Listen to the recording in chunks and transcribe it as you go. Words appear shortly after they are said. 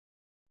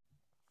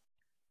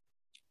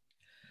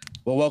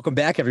Well, welcome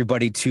back,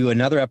 everybody, to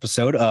another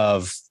episode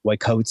of White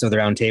Coats of the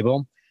Round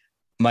Table.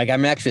 Mike,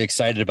 I'm actually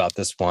excited about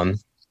this one.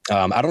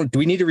 Do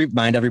we need to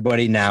remind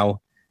everybody now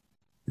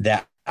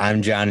that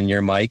I'm John and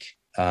you're Mike?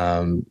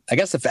 I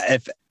guess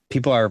if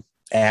people are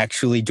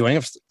actually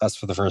joining us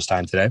for the first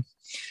time today,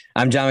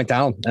 I'm John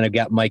McDonald, and I've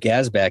got Mike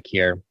Asback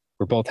here.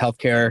 We're both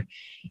healthcare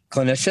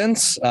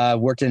clinicians,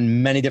 worked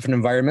in many different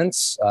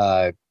environments,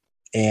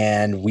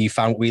 and we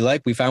found what we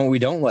like, we found what we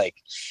don't like.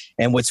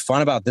 And what's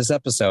fun about this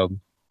episode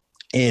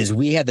is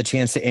we had the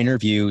chance to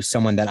interview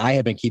someone that I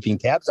have been keeping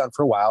tabs on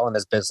for a while in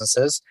his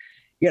businesses.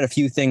 You got a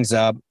few things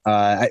up.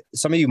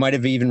 Some of you might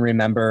have even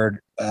remembered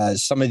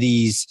some of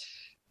these.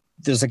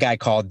 There's a guy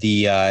called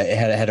it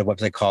had a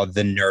website called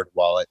the Nerd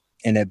Wallet,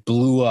 and it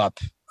blew up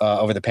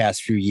over the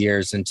past few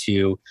years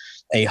into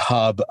a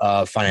hub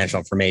of financial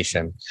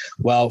information.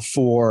 Well,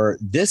 for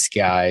this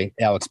guy,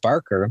 Alex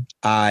Barker,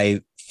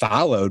 I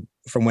followed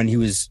from when he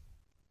was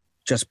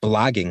just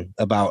blogging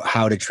about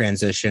how to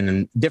transition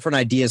and different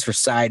ideas for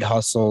side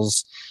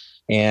hustles.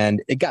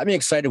 And it got me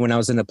excited when I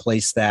was in a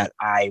place that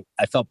I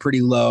felt pretty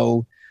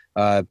low,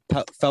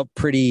 felt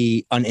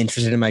pretty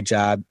uninterested in my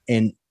job.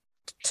 And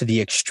to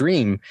the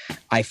extreme,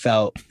 I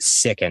felt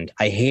sickened.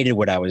 I hated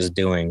what I was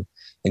doing.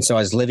 And so I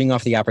was living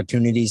off the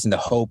opportunities and the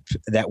hope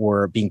that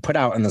were being put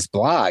out on this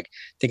blog,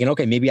 thinking,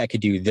 okay, maybe I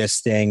could do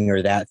this thing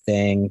or that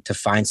thing to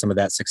find some of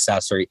that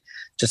success or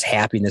just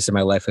happiness in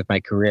my life with my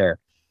career.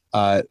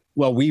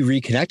 Well, we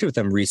reconnected with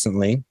him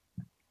recently.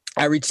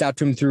 I reached out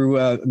to him through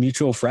a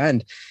mutual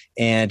friend,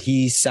 and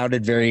he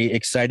sounded very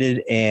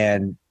excited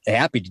and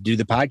happy to do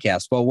the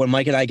podcast. Well, when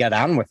Mike and I got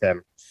on with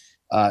him,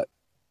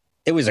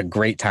 it was a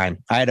great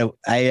time. I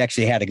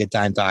actually had a good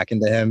time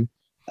talking to him.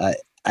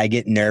 I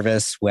get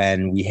nervous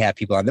when we have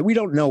people on that we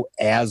don't know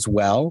as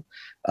well,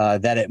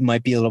 that it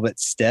might be a little bit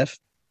stiff.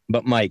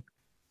 But Mike,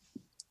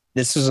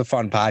 this was a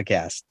fun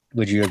podcast.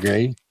 Would you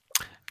agree?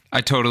 I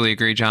totally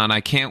agree, John.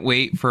 I can't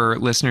wait for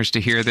listeners to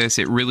hear this.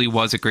 It really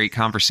was a great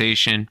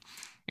conversation,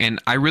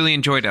 and I really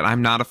enjoyed it.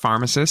 I'm not a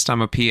pharmacist.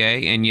 I'm a PA,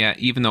 and yet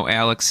even though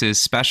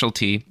Alex's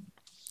specialty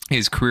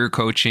is career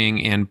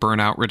coaching and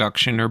burnout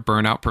reduction or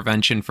burnout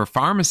prevention for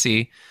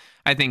pharmacy,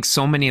 I think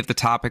so many of the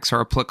topics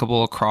are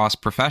applicable across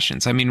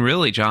professions. I mean,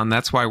 really, John,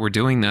 that's why we're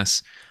doing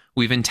this.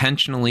 We've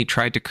intentionally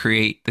tried to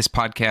create this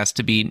podcast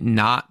to be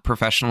not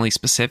professionally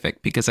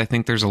specific because I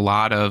think there's a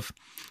lot of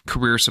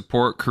career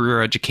support,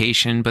 career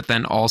education, but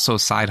then also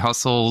side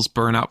hustles,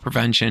 burnout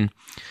prevention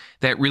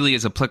that really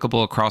is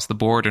applicable across the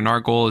board. And our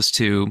goal is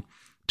to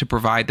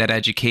provide that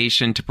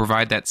education, to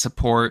provide that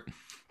support,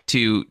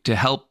 to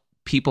help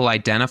people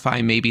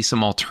identify maybe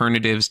some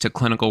alternatives to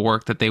clinical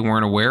work that they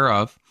weren't aware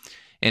of.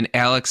 And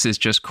Alex is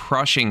just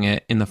crushing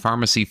it in the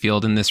pharmacy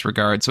field in this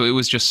regard. So it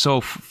was just so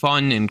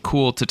fun and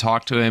cool to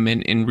talk to him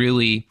and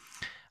really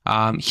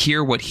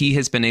hear what he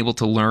has been able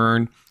to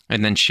learn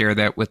and then share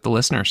that with the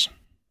listeners.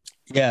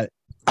 Yeah.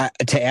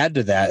 To add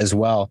to that as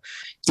well,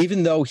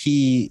 even though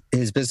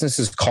his business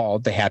is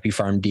called the Happy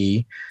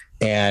PharmD,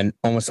 and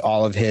almost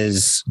all of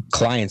his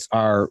clients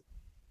are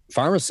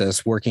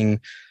pharmacists working,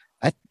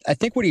 I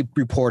think what he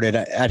reported,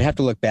 I'd have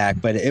to look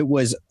back, but it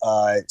was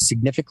a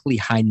significantly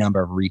high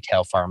number of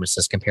retail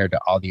pharmacists compared to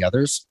all the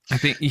others. I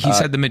think he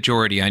said the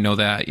majority. I know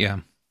that. Yeah.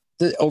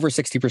 Over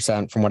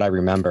 60% from what I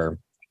remember.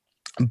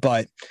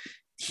 But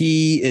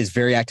he is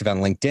very active on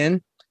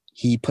LinkedIn.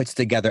 He puts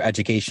together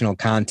educational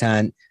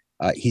content.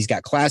 He's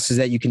got classes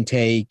that you can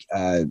take.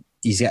 Has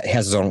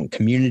his own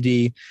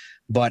community.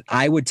 But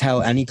I would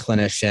tell any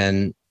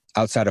clinician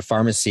outside of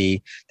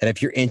pharmacy that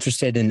if you're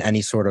interested in any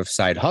sort of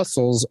side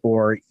hustles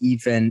or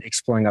even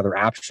exploring other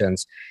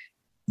options,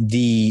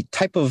 the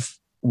type of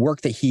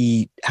work that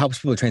he helps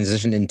people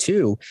transition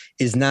into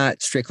is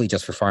not strictly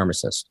just for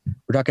pharmacists.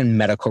 We're talking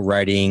medical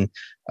writing.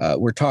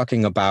 We're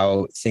talking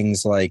about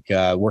things like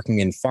working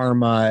in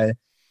pharma,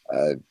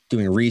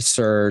 doing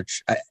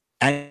research,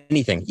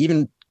 anything,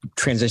 even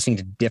transitioning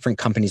to different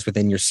companies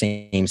within your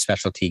same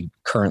specialty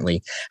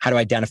currently, how to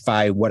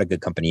identify what a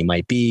good company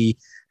might be,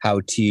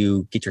 how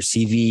to get your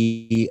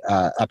CV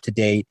up to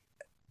date.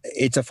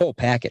 It's a full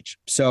package.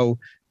 So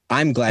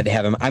I'm glad to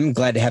have him. I'm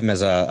glad to have him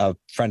as a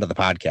friend of the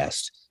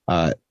podcast.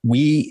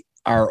 We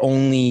are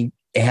only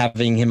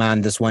having him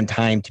on this one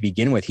time to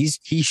begin with.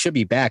 He should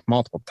be back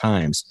multiple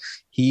times.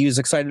 He was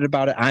excited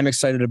about it. I'm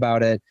excited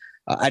about it.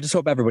 I just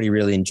hope everybody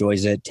really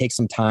enjoys it. Take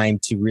some time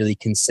to really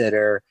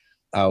consider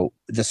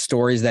the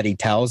stories that he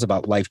tells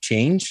about life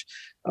change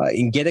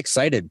and get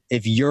excited.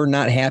 If you're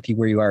not happy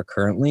where you are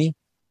currently,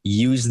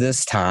 use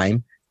this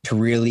time to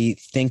really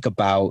think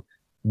about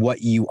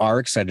what you are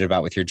excited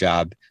about with your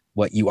job,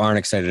 what you aren't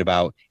excited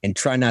about, and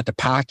try not to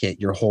pocket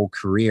your whole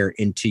career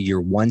into your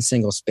one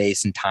single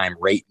space and time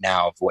right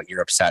now of what you're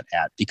upset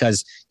at,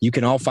 because you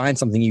can all find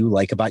something you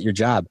like about your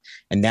job,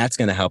 and that's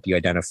going to help you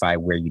identify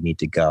where you need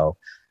to go.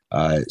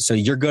 So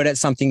you're good at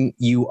something,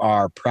 you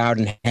are proud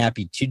and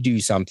happy to do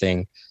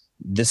something.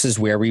 This is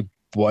where we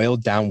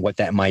boiled down what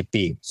that might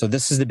be. So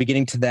this is the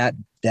beginning to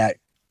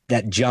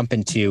that jump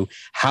into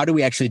how do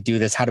we actually do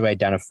this? How do we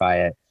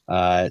identify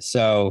it?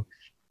 So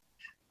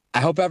I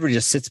hope everybody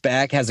just sits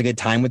back, has a good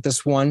time with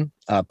this one.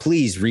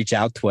 Please reach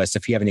out to us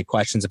if you have any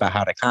questions about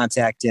how to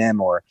contact him,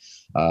 or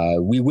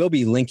we will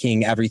be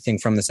linking everything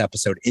from this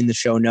episode in the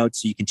show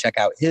notes. So you can check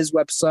out his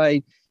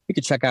website. You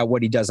can check out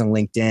what he does on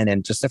LinkedIn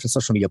and just different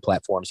social media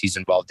platforms he's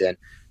involved in.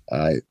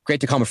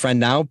 Great to call him a friend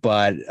now,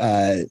 but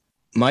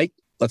Mike,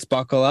 let's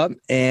buckle up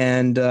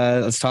and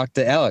let's talk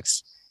to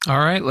Alex. All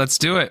right, let's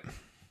do it.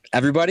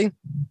 Everybody,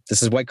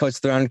 this is White Coats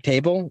at the Round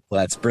Table.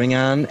 Let's bring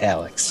on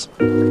Alex.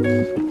 And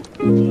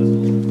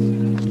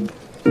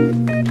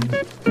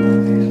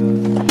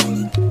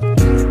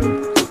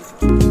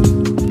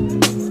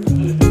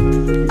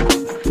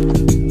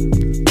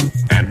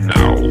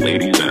now,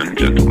 ladies and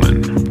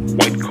gentlemen,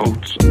 White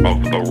Coats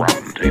of the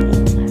Round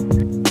Table.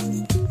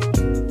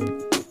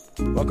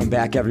 Welcome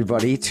back,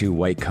 everybody, to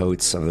White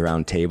Coats of the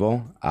Round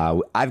Table.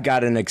 I've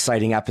got an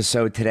exciting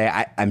episode today.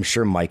 I'm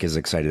sure Mike is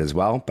excited as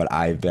well, but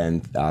I've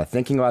been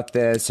thinking about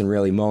this and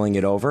really mulling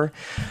it over.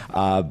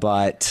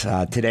 But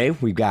today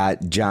we've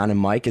got John and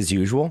Mike as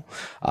usual,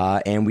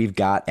 and we've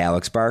got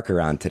Alex Barker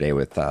on today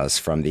with us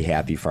from the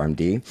Happy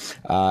PharmD.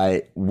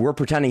 We're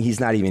pretending he's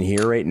not even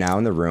here right now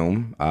in the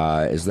room,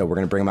 as though we're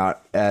going to bring him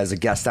out as a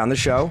guest on the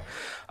show.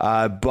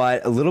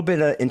 But a little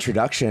bit of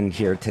introduction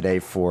here today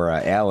for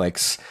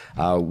Alex.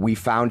 We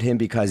found him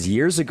because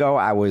years ago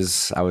I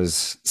was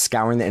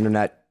scouring the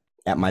internet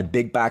at my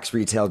big box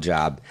retail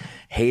job,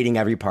 hating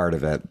every part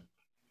of it,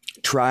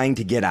 trying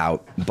to get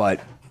out, but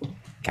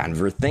kind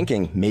of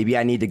thinking maybe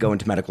I need to go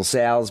into medical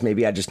sales.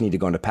 Maybe I just need to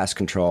go into pest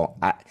control.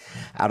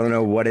 I don't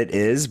know what it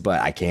is,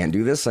 but I can't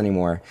do this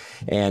anymore.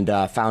 And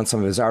found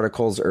some of his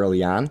articles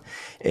early on.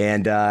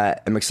 And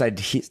I'm excited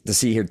to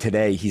see here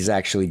today. He's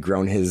actually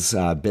grown his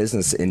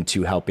business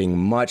into helping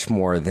much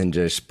more than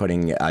just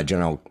putting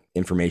general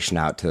information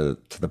out to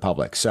the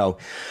public. So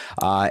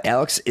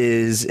Alex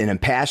is an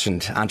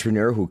impassioned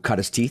entrepreneur who cut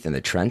his teeth in the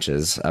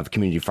trenches of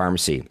community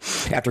pharmacy.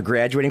 After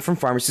graduating from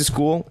pharmacy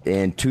school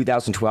in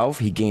 2012,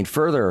 he gained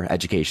further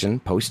education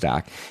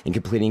postdoc in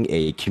completing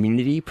a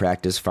community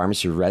practice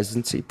pharmacy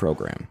residency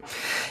program.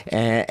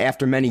 And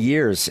after many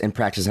years in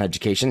practice and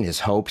education, his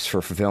hopes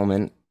for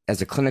fulfillment as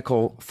a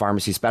clinical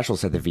pharmacy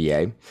specialist at the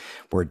VA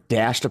were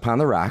dashed upon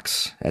the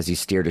rocks as he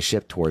steered a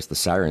ship towards the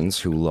sirens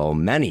who lull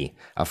many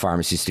of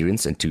pharmacy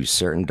students into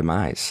certain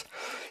demise.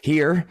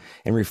 Here,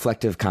 in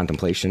reflective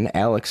contemplation,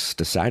 Alex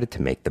decided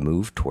to make the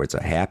move towards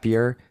a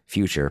happier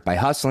future by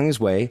hustling his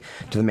way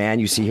to the man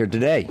you see here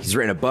today. He's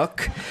written a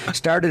book,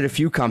 started a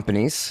few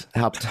companies,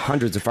 helped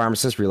hundreds of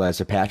pharmacists realize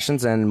their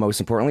passions, and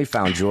most importantly,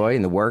 found joy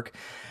in the work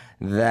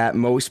that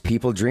most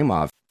people dream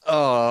of.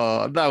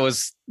 Oh, that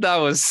was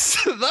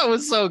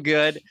so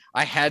good.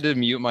 I had to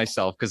mute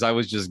myself because I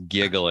was just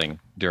giggling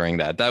during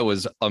that. That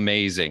was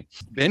amazing.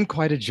 Been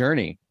quite a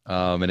journey.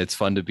 And it's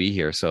fun to be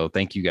here. So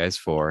thank you guys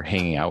for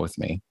hanging out with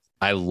me.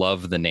 I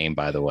love the name,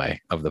 by the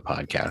way, of the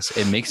podcast.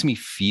 It makes me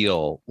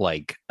feel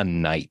like a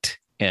knight,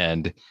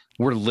 and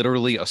we're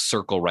literally a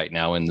circle right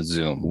now in the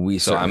Zoom. We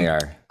certainly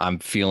are. I'm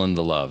feeling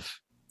the love.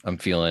 I'm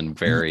feeling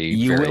very,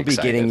 you very will be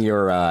excited. getting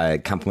your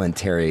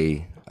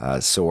complimentary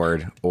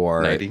sword,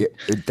 or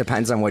it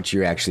depends on what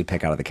you actually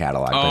pick out of the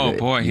catalog. Oh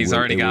boy, he's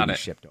already got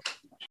it.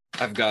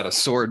 I've got a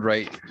sword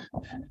right.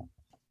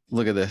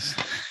 Look at this.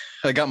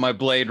 I got my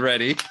blade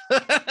ready.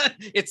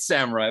 It's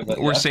samurai. But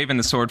we're saving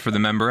the sword for the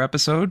member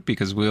episode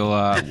because we'll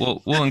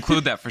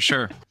include that for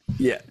sure.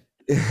 Yeah.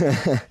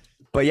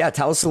 But yeah,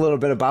 tell us a little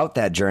bit about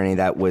that journey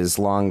that was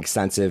long,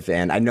 extensive,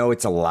 and I know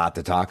it's a lot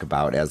to talk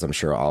about, as I'm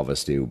sure all of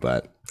us do,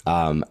 but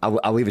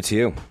I'll leave it to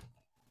you.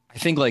 I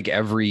think like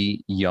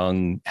every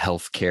young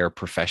healthcare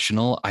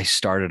professional, I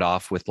started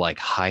off with like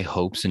high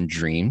hopes and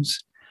dreams.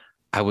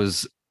 I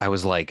was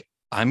like,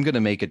 I'm going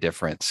to make a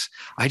difference.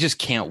 I just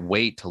can't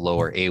wait to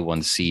lower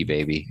A1C,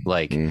 baby.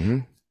 Like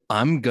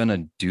I'm going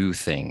to do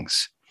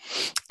things.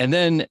 And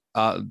then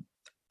I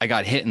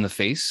got hit in the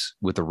face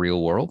with the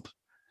real world,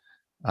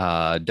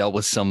 dealt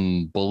with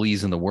some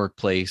bullies in the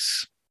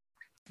workplace.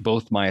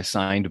 Both my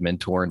assigned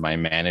mentor and my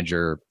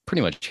manager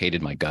pretty much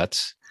hated my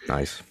guts.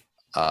 Nice.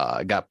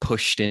 Got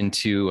pushed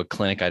into a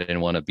clinic I didn't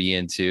want to be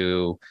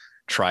into,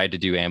 tried to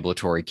do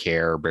ambulatory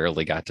care,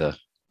 barely got to,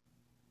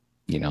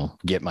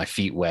 get my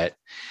feet wet.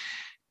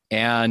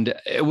 And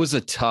it was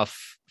a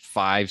tough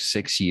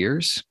 5-6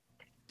 years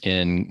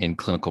in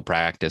clinical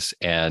practice.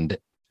 And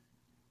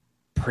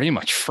pretty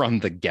much from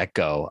the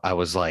get-go, I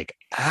was like,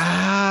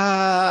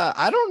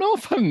 I don't know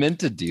if I'm meant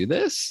to do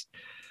this.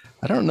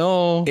 I don't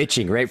know.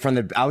 Itching right from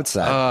the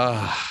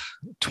outside.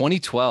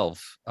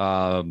 2012.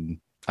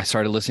 I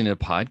started listening to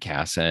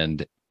podcasts,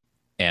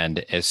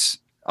 and as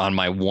on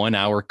my 1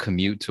 hour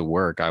commute to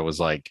work, I was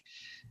like,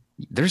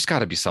 there's got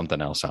to be something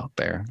else out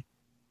there.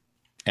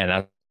 And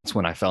that's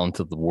when I fell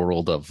into the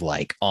world of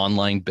like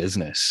online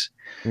business.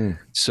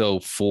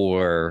 So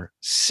for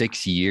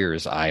 6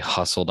 years, I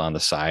hustled on the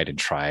side and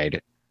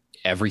tried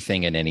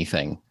everything and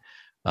anything.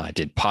 I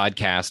did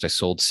podcasts. I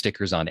sold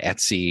stickers on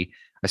Etsy.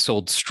 I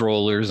sold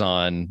strollers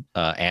on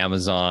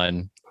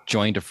Amazon.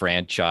 Joined a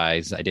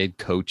franchise. I did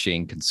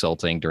coaching,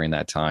 consulting during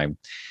that time,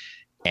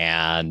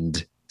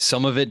 and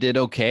some of it did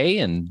okay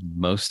and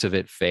most of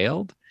it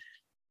failed,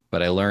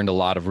 but I learned a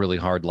lot of really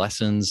hard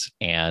lessons.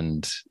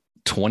 And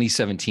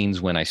 2017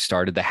 is when I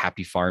started the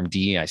Happy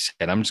PharmD. I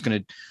said, I'm just going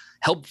to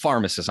help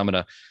pharmacists. I'm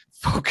going to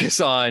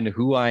focus on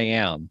who I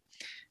am.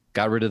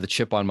 Got rid of the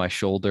chip on my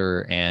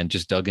shoulder and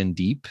just dug in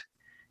deep.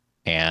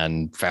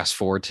 And fast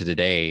forward to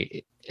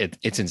today,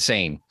 it's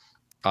insane.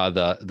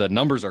 The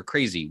numbers are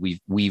crazy.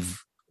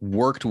 We've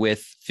worked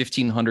with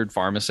 1,500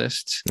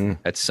 pharmacists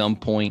at some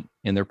point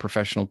in their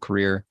professional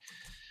career.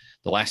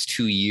 The last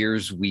 2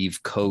 years,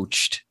 we've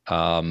coached,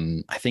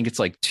 I think it's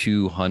like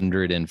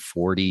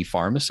 240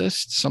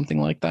 pharmacists, something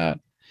like that.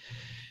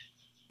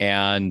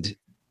 And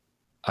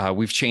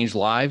we've changed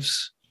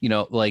lives. You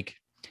know, like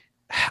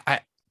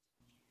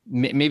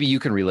maybe you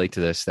can relate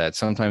to this, that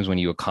sometimes when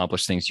you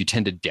accomplish things, you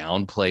tend to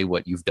downplay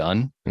what you've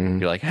done.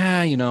 You're like,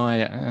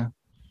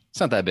 it's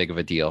not that big of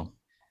a deal.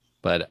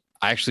 But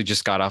I actually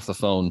just got off the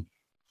phone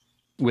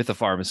with a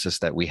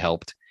pharmacist that we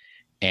helped,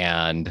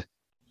 and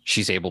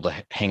she's able to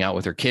hang out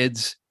with her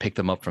kids, pick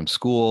them up from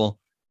school,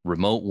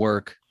 remote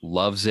work,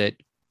 loves it,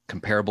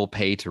 comparable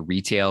pay to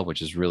retail,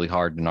 which is really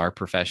hard in our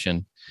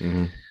profession.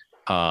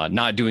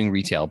 Not doing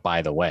retail,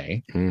 by the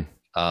way,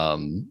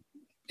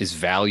 is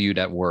valued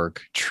at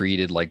work,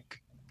 treated like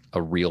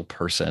a real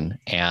person.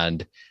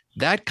 And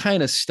that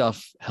kind of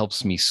stuff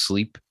helps me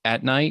sleep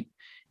at night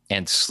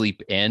and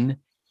sleep in,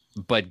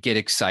 but get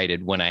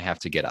excited when I have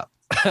to get up.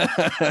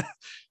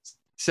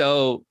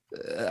 So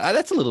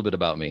that's a little bit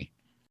about me.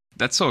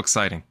 That's so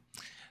exciting.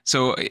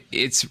 So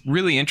it's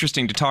really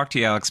interesting to talk to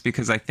you, Alex,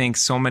 because I think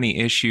so many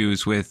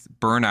issues with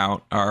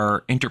burnout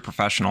are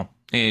interprofessional.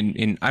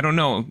 And I don't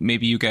know,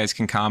 maybe you guys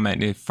can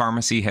comment if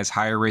pharmacy has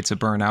higher rates of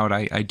burnout.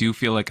 I do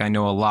feel like I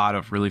know a lot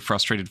of really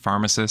frustrated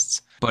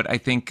pharmacists, but I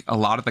think a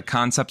lot of the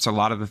concepts, a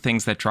lot of the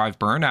things that drive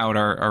burnout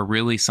are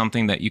really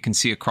something that you can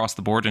see across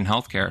the board in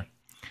healthcare.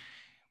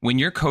 When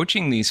you're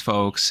coaching these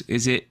folks,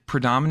 is it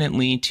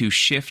predominantly to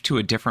shift to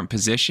a different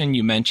position?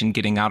 You mentioned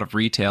getting out of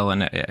retail,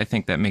 and I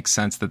think that makes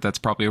sense that that's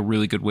probably a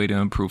really good way to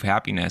improve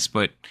happiness.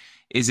 But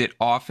is it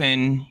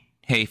often,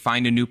 hey,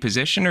 find a new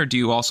position, or do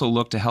you also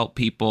look to help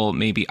people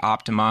maybe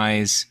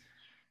optimize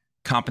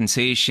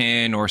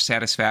compensation or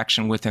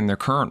satisfaction within their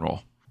current role?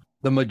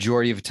 The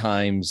majority of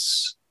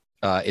times,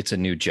 it's a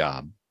new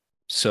job.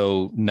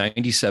 So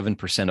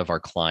 97% of our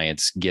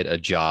clients get a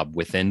job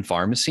within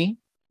pharmacy,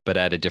 but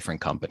at a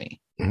different company.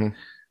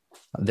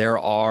 There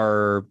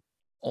are,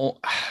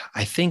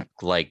 I think,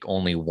 like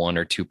only 1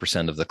 or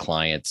 2% of the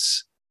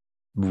clients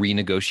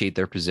renegotiate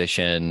their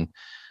position,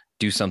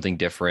 do something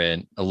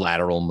different, a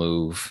lateral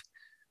move.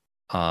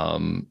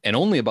 And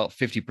only about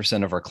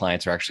 50% of our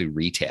clients are actually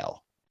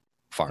retail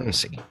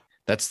pharmacy.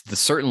 That's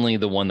certainly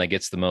the one that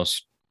gets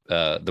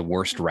the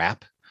worst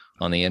rap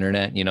on the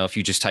internet. You know, if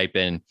you just type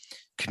in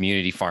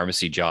community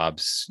pharmacy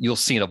jobs, you'll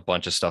see a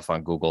bunch of stuff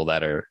on Google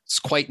it's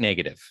quite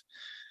negative.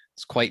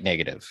 It's quite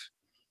negative.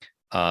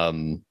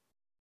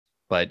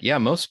 But yeah,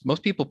 most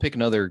people pick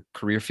another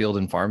career field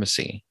in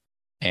pharmacy.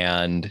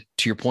 And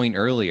to your point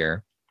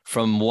earlier,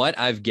 from what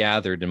I've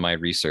gathered in my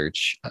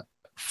research,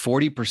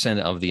 40%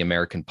 of the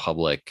American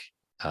public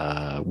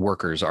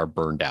workers are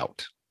burned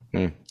out.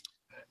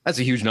 That's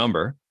a huge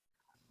number.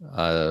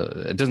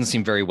 It doesn't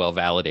seem very well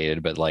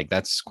validated, but like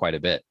that's quite a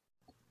bit.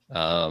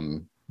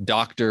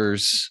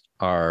 Doctors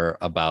are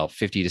about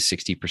 50 to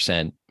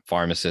 60%.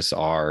 Pharmacists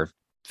are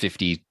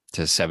 50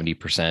 to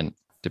 70%,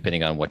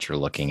 depending on what you're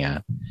looking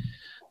at.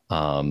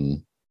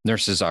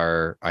 Nurses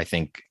are, I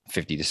think,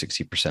 50 to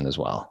 60% as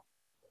well.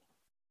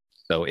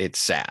 So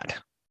it's sad,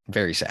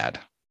 very sad.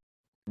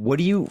 What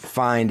do you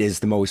find is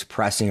the most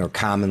pressing or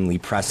commonly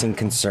pressing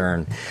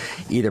concern,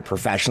 either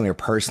professionally or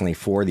personally,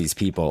 for these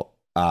people?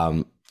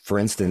 For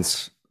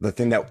instance, the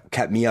thing that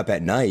kept me up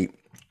at night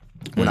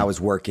when I was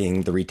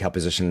working the retail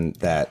position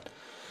that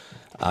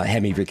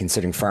had me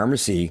reconsidering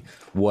pharmacy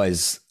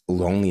was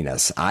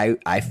loneliness.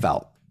 I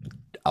felt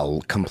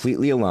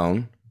completely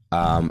alone.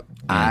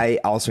 I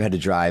also had to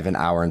drive an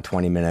hour and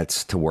 20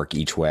 minutes to work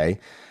each way.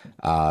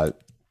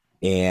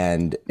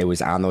 And it was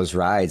on those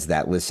rides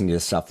that listening to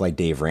stuff like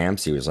Dave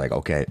Ramsey was like,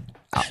 okay,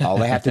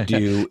 all I have to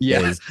do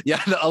is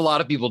a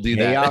lot of people do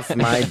pay that. off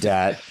my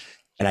debt,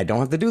 and I don't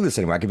have to do this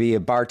anymore. I could be a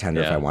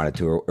bartender if I wanted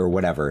to, or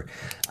whatever.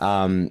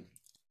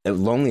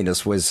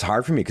 Loneliness was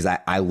hard for me because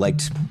I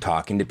liked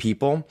talking to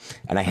people,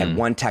 and I had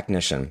one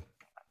technician,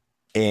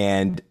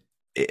 and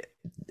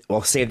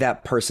we'll save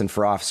that person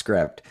for off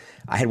script.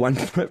 I had one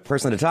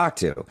person to talk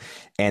to,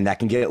 and that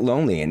can get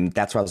lonely. And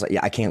that's why I was like,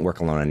 I can't work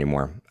alone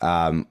anymore.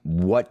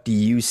 What do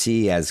you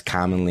see as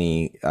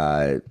commonly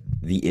the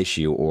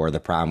issue or the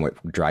problem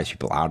what drives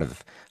people out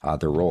of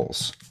their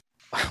roles?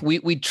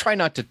 We try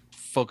not to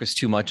focus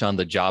too much on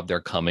the job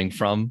they're coming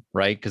from,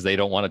 right? Because they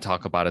don't want to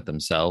talk about it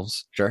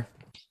themselves. Sure.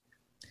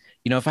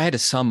 You know, if I had to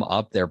sum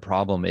up their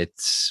problem,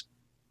 it's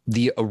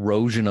the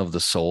erosion of the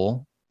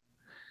soul.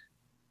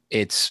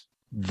 It's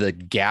the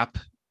gap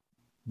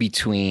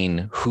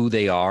between who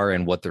they are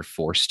and what they're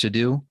forced to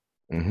do.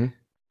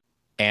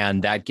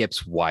 And that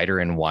gets wider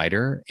and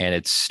wider, and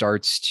it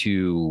starts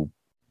to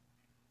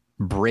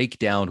break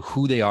down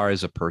who they are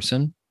as a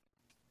person.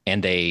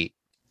 And I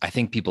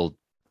think people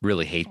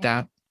really hate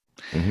that.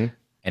 Mm-hmm.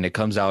 And it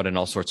comes out in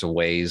all sorts of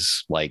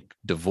ways, like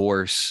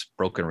divorce,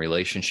 broken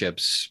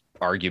relationships,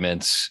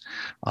 arguments,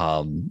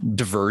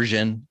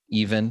 diversion,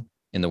 even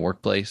in the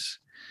workplace.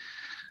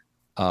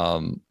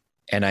 And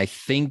I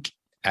think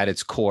at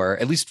its core,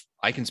 at least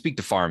I can speak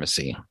to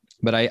pharmacy,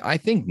 but I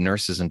think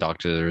nurses and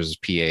doctors,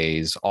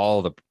 PAs,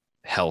 all the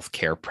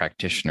healthcare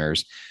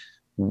practitioners,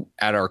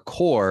 at our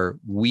core,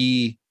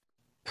 we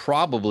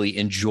probably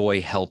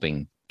enjoy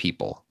helping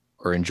people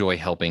or enjoy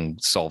helping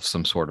solve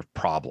some sort of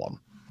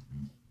problem.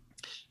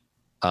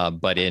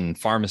 But in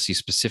pharmacy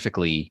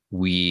specifically,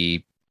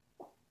 we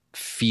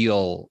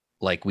feel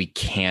like we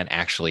can't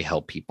actually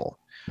help people.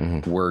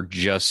 Mm-hmm. We're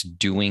just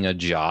doing a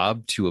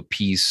job to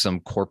appease some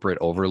corporate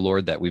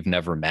overlord that we've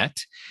never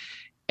met.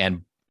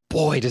 And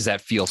boy, does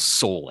that feel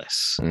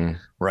soulless,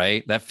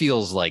 right? That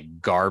feels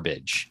like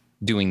garbage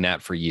doing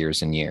that for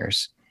years and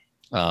years.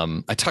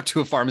 I talked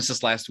to a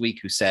pharmacist last week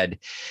who said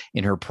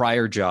in her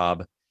prior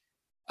job,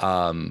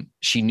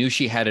 she knew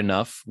she had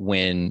enough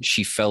when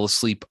she fell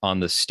asleep on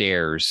the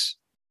stairs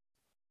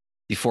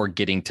before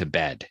getting to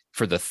bed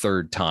for the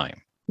third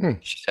time.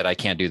 She said, I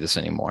can't do this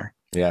anymore.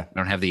 Yeah. I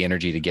don't have the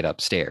energy to get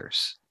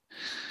upstairs.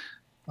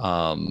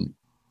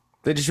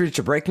 They just reached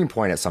a breaking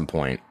point at some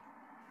point.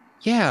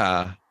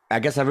 Yeah. I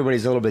guess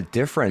everybody's a little bit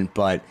different,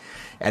 but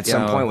at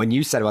some point when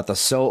you said about the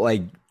soul,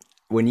 like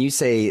when you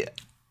say,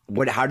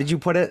 how did you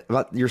put it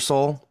about your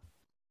soul?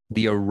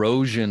 The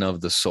erosion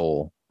of the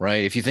soul,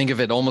 right? If you think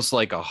of it almost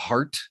like a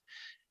heart,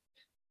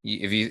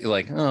 if you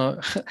like, oh,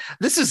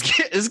 this is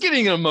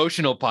getting an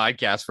emotional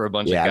podcast for a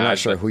bunch of guys. I'm not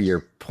sure who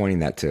you're pointing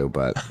that to,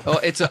 but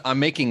I'm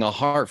making a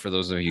heart for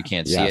those of you who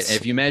can't see it.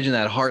 If you imagine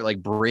that heart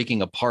like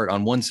breaking apart,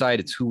 on one side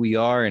it's who we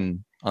are,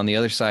 and on the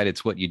other side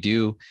it's what you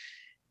do,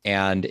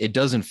 and it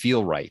doesn't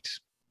feel right.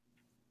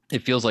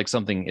 It feels like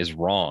something is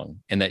wrong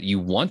and that you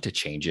want to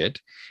change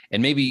it,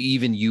 and maybe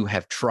even you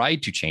have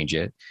tried to change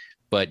it,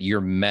 but you're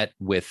met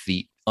with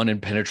the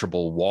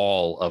unimpenetrable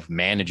wall of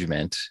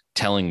management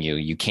telling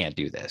you can't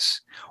do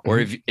this. Or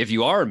if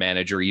you are a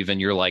manager, even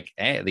you're like,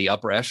 hey, the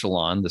upper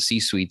echelon, the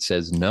C-suite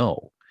says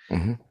no.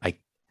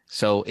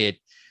 So it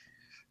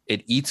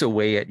eats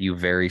away at you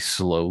very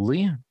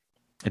slowly.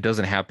 It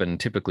doesn't happen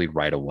typically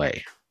right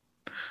away.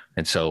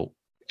 And so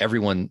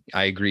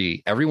I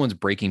agree, everyone's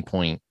breaking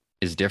point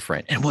is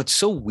different. And what's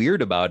so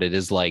weird about it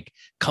is like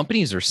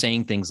companies are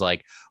saying things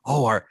like,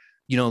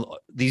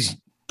 these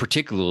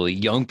particularly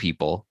young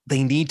people,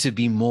 they need to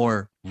be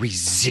more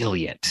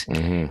resilient.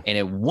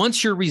 And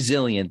once you're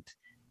resilient,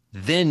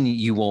 then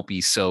you won't be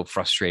so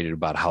frustrated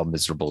about how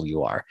miserable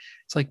you are.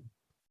 It's like,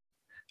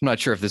 I'm not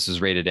sure if this is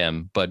rated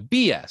M, but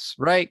BS,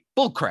 right?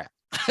 Bull crap.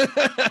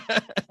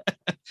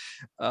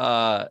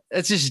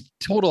 It's just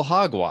total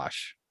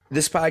hogwash.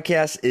 This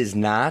podcast is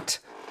not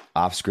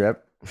off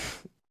script.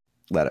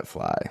 Let it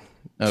fly.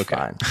 It's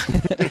okay.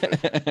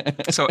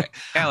 Fine. So,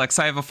 Alex,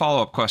 I have a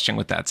follow-up question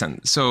with that.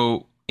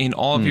 So in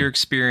all of your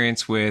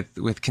experience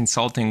with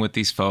consulting with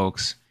these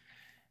folks,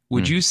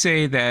 would you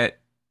say that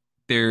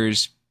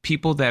there's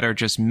people that are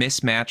just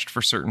mismatched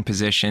for certain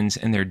positions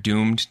and they're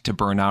doomed to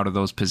burn out of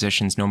those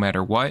positions no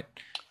matter what?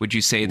 Would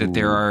you say that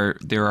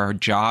there are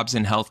jobs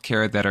in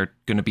healthcare that are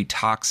going to be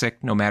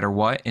toxic no matter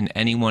what, and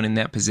anyone in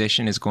that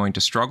position is going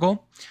to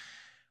struggle?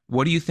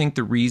 What do you think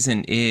the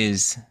reason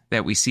is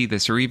that we see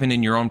this? Or even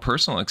in your own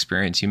personal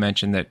experience, you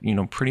mentioned that,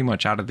 pretty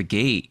much out of the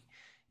gate,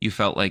 you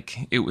felt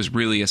like it was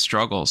really a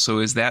struggle. So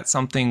is that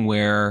something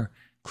where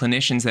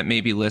clinicians that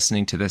may be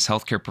listening to this,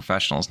 healthcare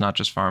professionals, not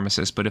just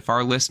pharmacists, but if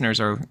our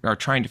listeners are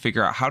trying to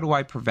figure out, how do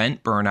I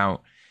prevent burnout?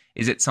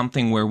 Is it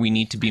something where we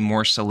need to be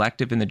more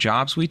selective in the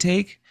jobs we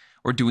take?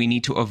 Or do we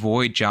need to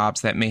avoid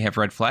jobs that may have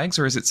red flags?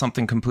 Or is it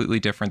something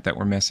completely different that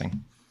we're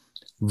missing?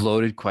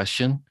 Loaded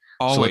question.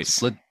 Always.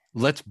 So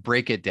let's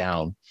break it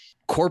down.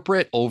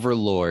 Corporate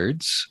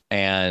overlords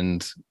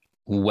and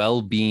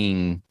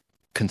well-being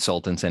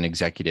consultants and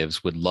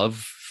executives would love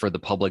for the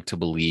public to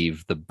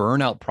believe the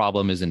burnout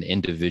problem is an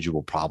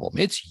individual problem.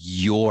 It's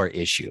your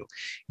issue.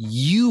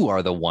 You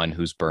are the one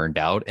who's burned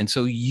out, and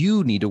so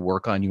you need to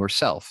work on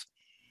yourself.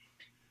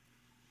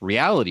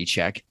 Reality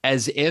check,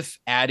 as if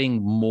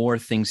adding more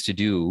things to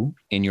do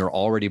in your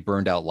already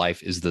burned out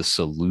life is the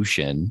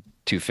solution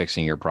to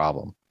fixing your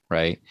problem,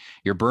 right?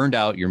 You're burned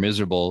out, you're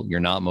miserable, you're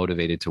not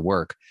motivated to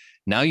work.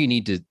 Now you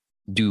need to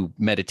do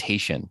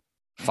meditation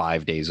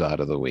 5 days out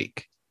of the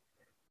week.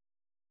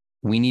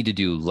 We need to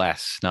do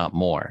less, not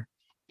more.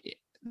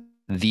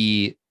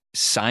 The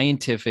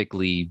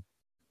scientifically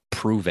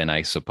proven,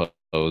 I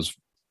suppose,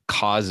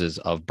 causes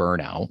of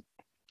burnout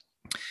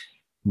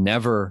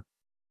never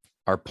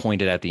are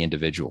pointed at the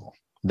individual.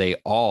 They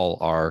all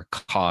are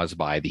caused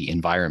by the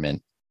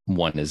environment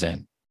one is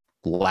in.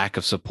 Lack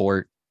of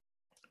support,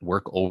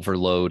 work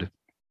overload,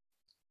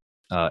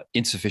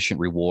 insufficient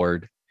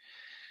reward.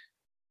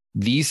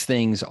 These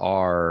things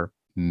are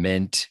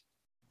meant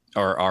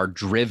or are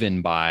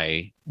driven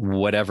by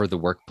whatever the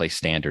workplace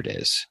standard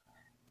is.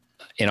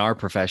 In our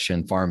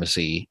profession,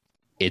 pharmacy,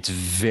 it's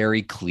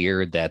very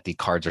clear that the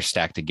cards are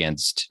stacked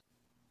against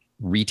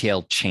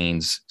retail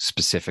chains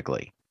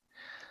specifically.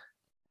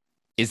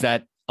 Is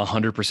that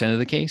 100% of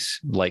the case?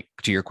 Like,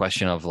 to your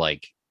question of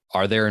like,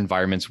 are there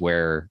environments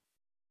where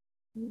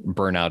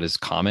burnout is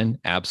common?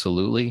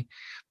 Absolutely.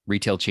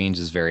 Retail chains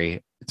is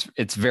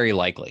it's very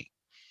likely.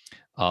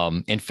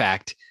 In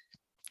fact,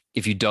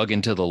 if you dug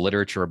into the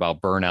literature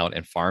about burnout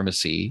and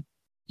pharmacy,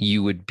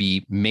 you would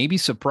be maybe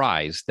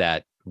surprised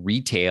that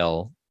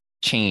retail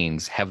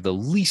chains have the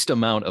least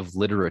amount of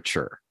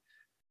literature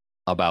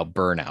about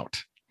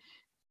burnout.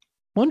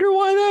 Wonder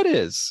why that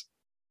is.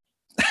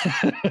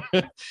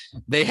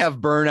 They have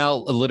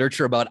burnout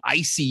literature about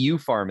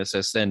ICU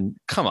pharmacists, and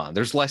come on,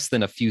 there's less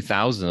than a few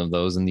thousand of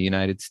those in the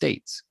United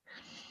States.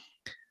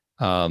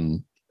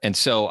 And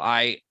so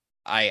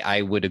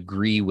I would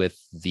agree with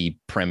the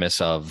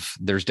premise of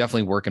there's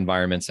definitely work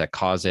environments that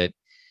cause it.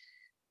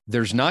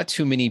 There's not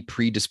too many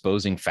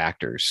predisposing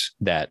factors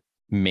that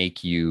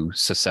make you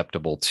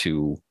susceptible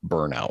to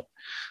burnout.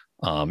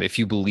 If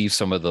you believe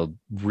some of the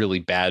really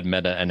bad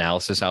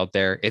meta-analysis out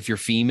there, if you're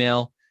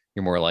female,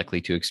 you're more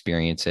likely to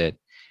experience it.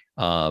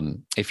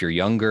 If you're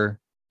younger,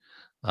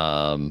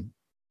 and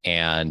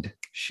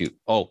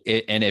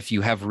if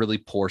you have really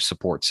poor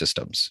support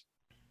systems.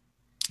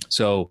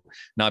 So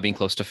not being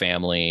close to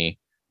family,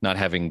 not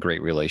having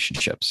great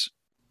relationships.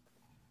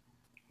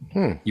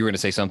 You were going to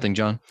say something,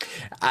 John?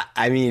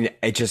 I mean,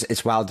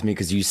 it's wild to me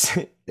because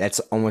that's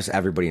almost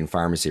everybody in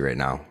pharmacy right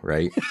now,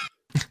 right?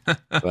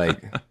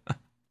 Like,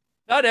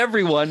 not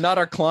everyone, not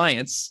our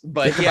clients,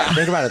 but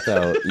think about it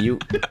though.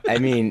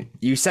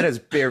 You said it's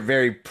very,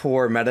 very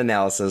poor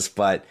meta-analysis,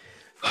 but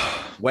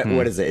what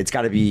is it? It's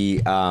got to be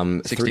 3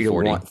 to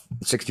 1,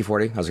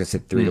 60-40. I was going to say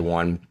 3 to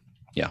 1.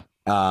 Yeah.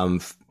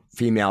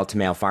 Female to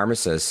male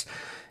pharmacists,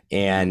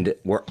 and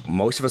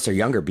most of us are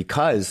younger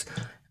because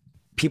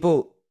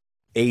people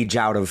age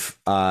out of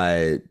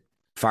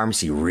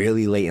pharmacy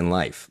really late in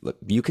life. Look,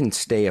 you can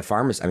stay a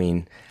pharmacist. I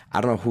mean, I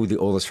don't know who the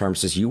oldest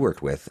pharmacist you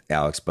worked with,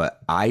 Alex,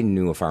 but I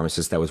knew a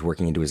pharmacist that was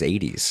working into his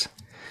 80s.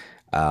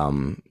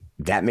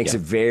 That makes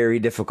it very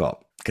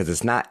difficult because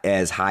it's not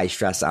as high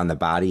stress on the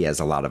body as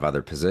a lot of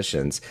other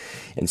positions.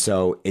 And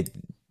so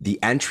the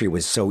entry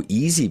was so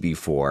easy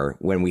before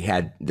when we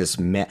had this,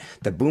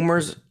 the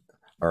boomers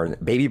or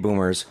baby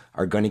boomers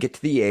are going to get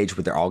to the age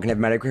where they're all going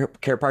to have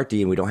Medicare Part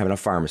D and we don't have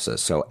enough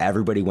pharmacists. So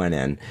everybody went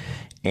in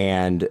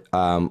and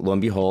lo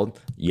and behold,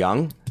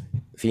 young,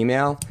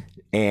 female,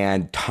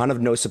 and ton of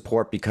no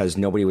support because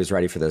nobody was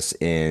ready for this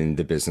in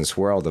the business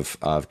world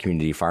of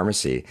community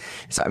pharmacy.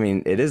 So, I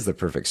mean, it is the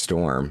perfect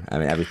storm. I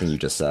mean, everything you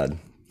just said.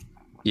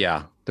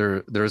 Yeah,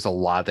 there's a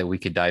lot that we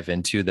could dive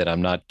into that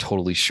I'm not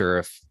totally sure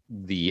if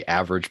the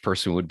average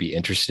person would be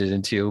interested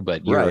into,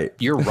 but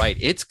you're right.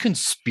 It's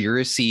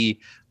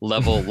conspiracy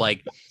level.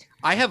 Like,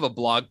 I have a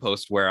blog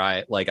post where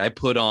I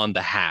put on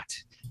the hat,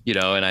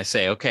 and I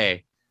say,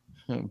 okay,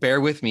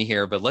 bear with me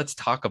here, but let's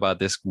talk about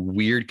this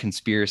weird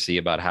conspiracy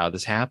about how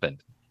this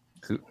happened.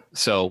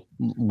 So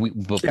we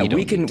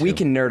can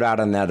nerd out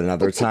on that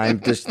another time.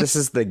 This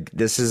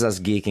is us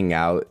geeking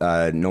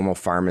out. Normal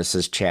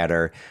pharmacist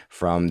chatter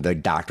from the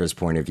doctor's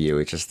point of view.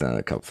 It's just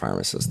a couple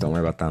pharmacists. Don't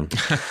worry about them.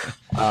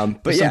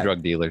 But some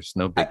drug dealers,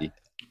 no biggie.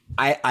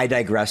 I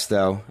digress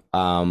though.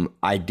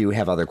 I do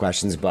have other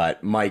questions,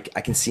 but Mike,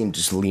 I can see him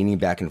just leaning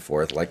back and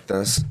forth like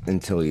this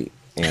until he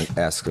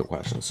asks a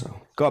question.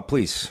 So go up,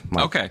 please,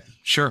 Mike. Okay,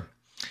 sure.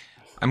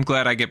 I'm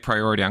glad I get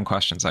priority on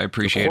questions. I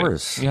appreciate Of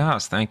course. it.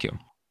 Yes, thank you.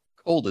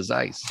 Cold as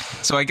ice.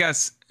 So I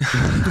guess.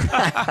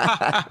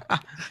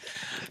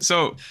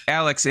 So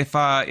Alex,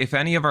 if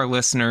any of our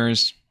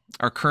listeners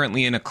are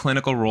currently in a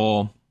clinical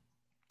role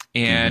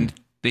and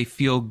they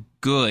feel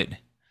good,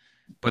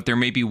 but they're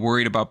maybe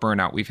worried about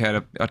burnout. We've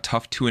had a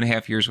tough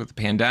 2.5 years with the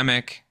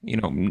pandemic.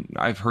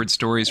 I've heard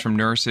stories from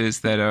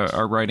nurses that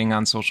are writing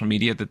on social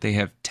media that they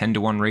have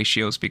 10-to-1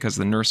 ratios because of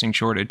the nursing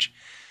shortage.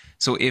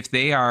 So if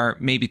they are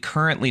maybe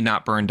currently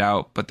not burned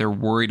out, but they're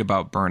worried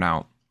about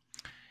burnout,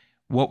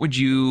 what would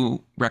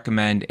you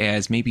recommend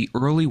as maybe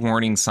early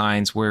warning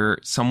signs where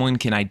someone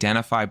can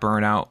identify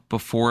burnout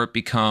before it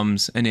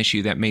becomes an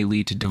issue that may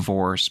lead to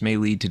divorce, may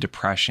lead to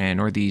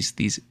depression, or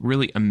these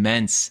really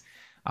immense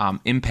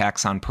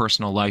impacts on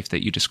personal life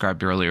that you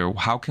described earlier?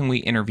 How can we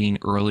intervene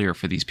earlier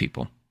for these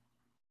people?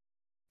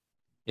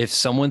 If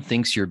someone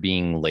thinks you're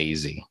being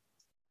lazy,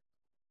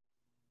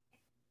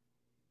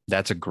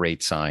 that's a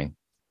great sign.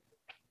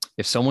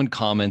 If someone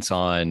comments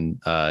on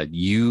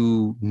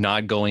you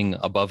not going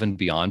above and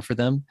beyond for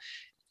them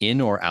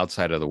in or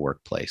outside of the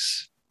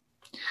workplace.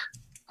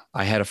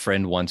 I had a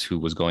friend once who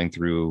was going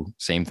through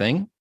same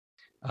thing.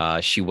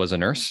 She was a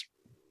nurse,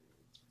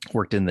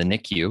 worked in the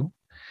NICU,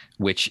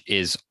 which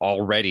is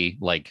already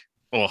like,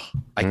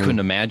 I couldn't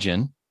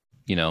imagine,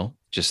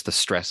 just the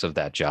stress of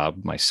that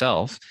job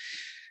myself.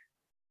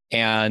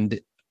 And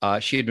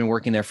she had been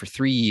working there for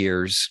 3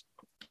 years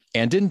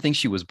and didn't think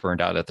she was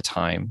burned out at the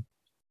time.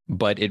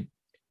 But it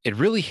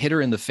really hit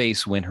her in the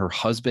face when her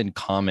husband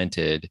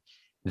commented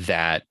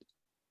that,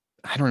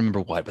 I don't remember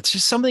what, but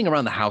just something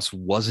around the house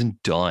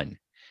wasn't done.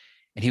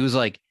 And he was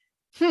like,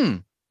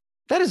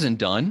 that isn't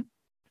done.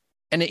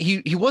 And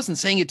he wasn't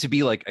saying it to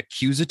be like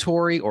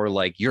accusatory or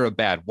like, you're a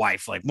bad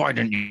wife. Like, why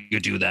didn't you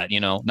do that? You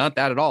know, not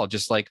that at all.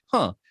 Just like,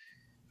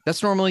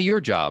 that's normally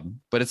your job,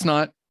 but it's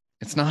not,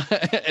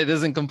 it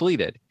isn't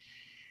completed.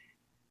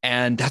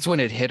 And that's when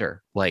it hit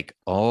her like,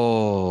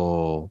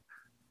 oh,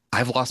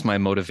 I've lost my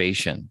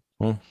motivation.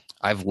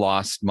 I've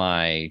lost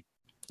my,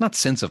 not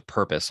sense of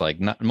purpose. Like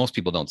most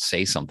people don't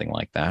say something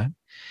like that,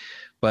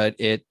 but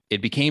it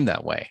became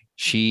that way.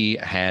 She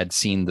had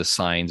seen the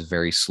signs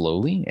very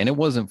slowly, and it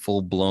wasn't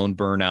full blown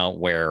burnout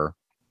where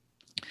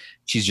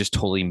she's just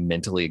totally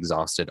mentally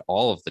exhausted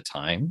all of the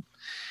time.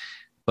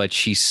 But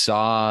she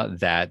saw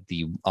that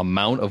the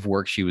amount of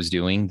work she was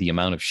doing, the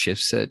amount of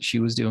shifts that she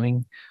was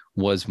doing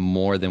was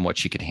more than what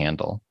she could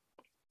handle.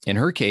 In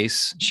her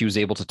case, she was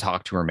able to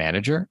talk to her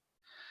manager,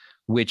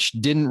 which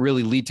didn't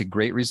really lead to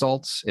great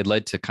results. It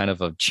led to kind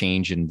of a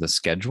change in the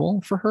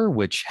schedule for her,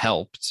 which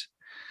helped.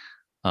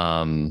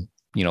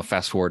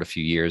 Fast forward a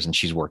few years and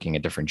she's working a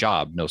different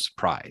job, no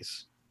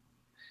surprise.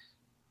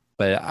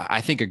 But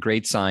I think a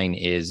great sign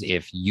is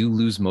if you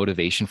lose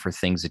motivation for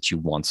things that you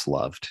once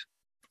loved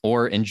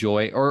or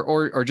enjoy,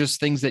 or just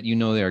things that you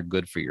know that are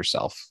good for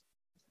yourself.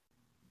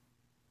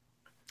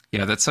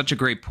 Yeah, that's such a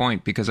great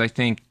point, because I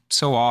think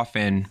so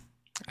often,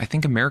 I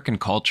think American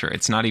culture,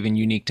 it's not even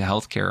unique to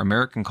healthcare.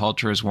 American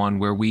culture is one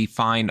where we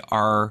find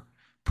our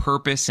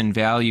purpose and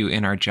value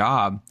in our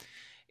job.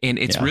 And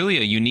it's really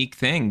a unique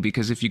thing,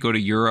 because if you go to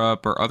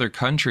Europe or other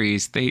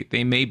countries,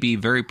 they may be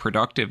very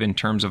productive in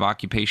terms of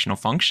occupational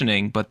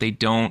functioning, but they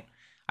don't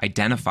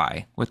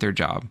identify with their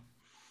job.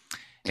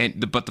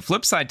 But the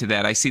flip side to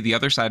that, I see the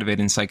other side of it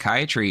in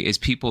psychiatry, is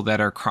people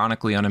that are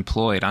chronically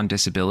unemployed on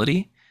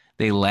disability.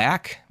 They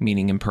lack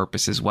meaning and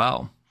purpose as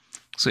well.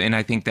 So, and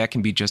I think that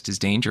can be just as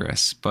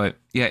dangerous. But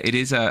yeah, it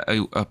is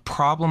a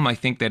problem, I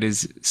think, that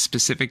is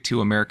specific to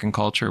American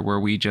culture,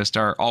 where we just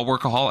are all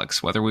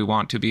workaholics, whether we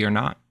want to be or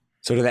not.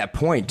 So to that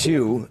point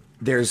too,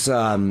 there's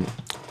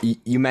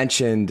you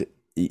mentioned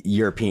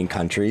European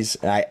countries.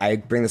 I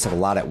bring this up a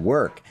lot at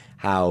work.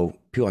 How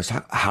people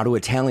are, how do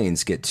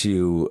Italians get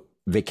to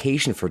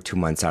vacation for 2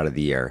 months out of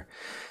the year?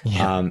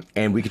 Yeah.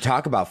 And we could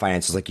talk about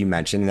finances, like you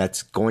mentioned. And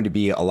that's going to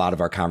be a lot of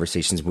our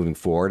conversations moving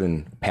forward,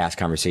 and past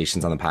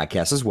conversations on the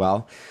podcast as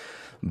well.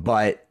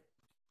 But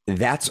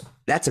that's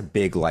a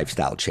big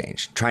lifestyle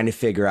change. Trying to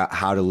figure out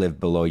how to live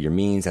below your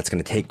means, that's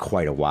going to take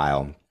quite a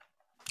while.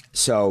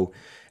 So,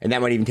 and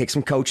that might even take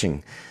some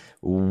coaching.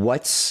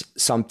 What's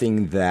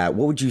something what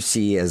would you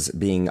see as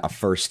being a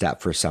first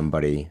step for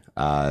somebody?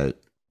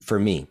 For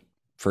me,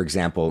 for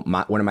example,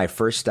 one of my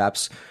first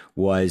steps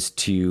was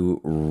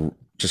to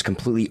just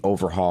completely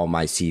overhaul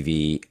my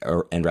CV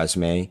and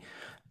resume.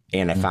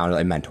 And I found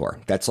a mentor.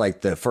 That's like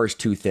the first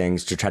two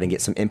things, to try to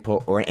get some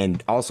input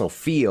and also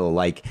feel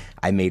like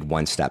I made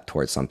one step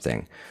towards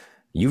something.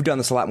 You've done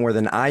this a lot more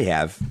than I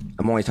have.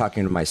 I'm only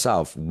talking to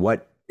myself.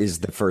 What is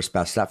the first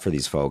best step for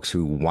these folks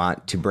who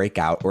want to break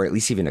out, or at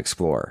least even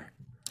explore?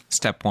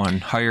 Step one,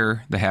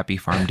 hire the happy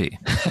PharmD.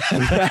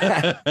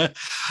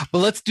 But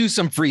let's do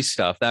some free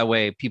stuff. That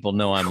way people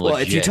know I'm legit.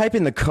 Well, if you type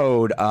in the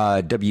code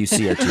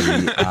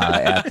WCRT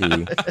at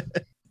the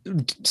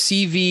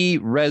CV,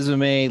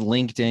 resume,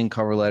 LinkedIn,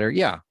 cover letter.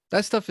 Yeah,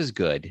 that stuff is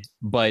good.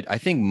 But I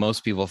think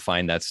most people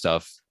find that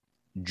stuff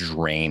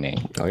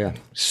draining. Oh, yeah.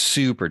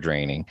 Super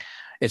draining.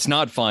 It's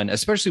not fun,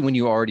 especially when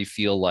you already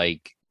feel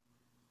like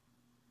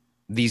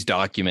these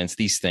documents,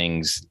 these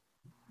things,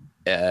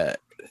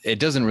 it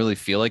doesn't really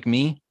feel like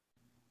me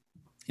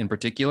in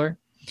particular.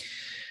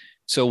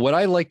 So what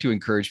I like to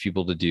encourage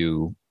people to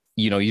do,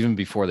 even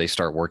before they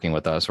start working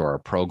with us or our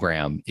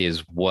program, is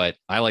what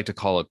I like to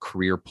call a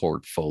career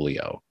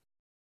portfolio.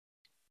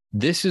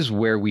 This is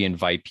where we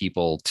invite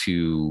people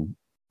to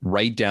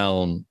write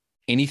down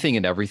anything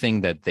and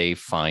everything that they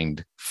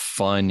find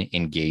fun,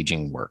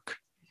 engaging work.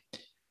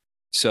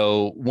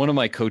 So one of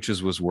my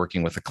coaches was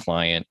working with a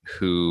client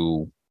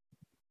who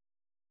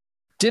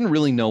didn't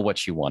really know what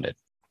she wanted.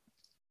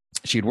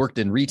 She had worked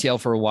in retail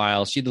for a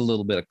while. She did a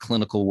little bit of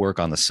clinical work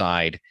on the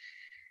side.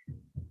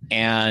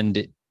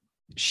 And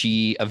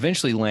she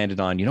eventually landed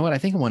on, you know what, I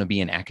think I want to be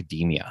in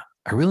academia.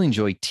 I really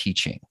enjoy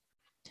teaching.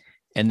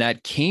 And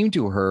that came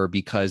to her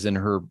because in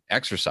her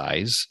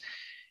exercise,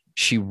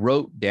 she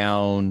wrote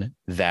down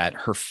that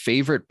her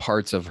favorite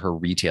parts of her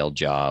retail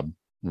job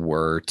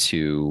were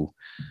to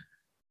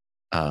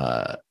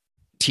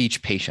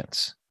teach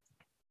patients.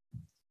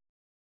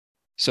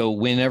 So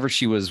whenever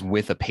she was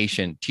with a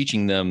patient,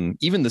 teaching them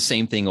even the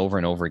same thing over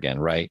and over again,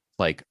 right?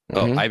 Like,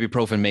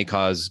 ibuprofen may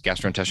cause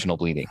gastrointestinal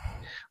bleeding.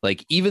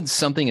 Like even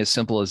something as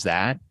simple as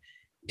that,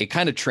 it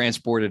kind of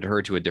transported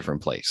her to a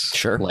different place.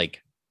 Sure.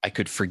 Like I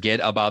could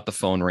forget about the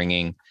phone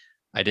ringing.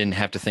 I didn't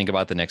have to think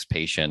about the next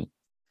patient.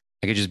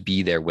 I could just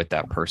be there with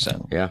that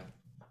person. Yeah.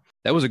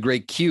 That was a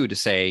great cue to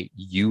say,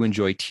 you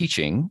enjoy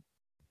teaching.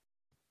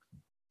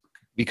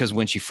 Because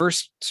when she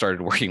first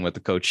started working with the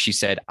coach, she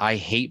said, I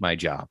hate my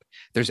job.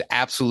 There's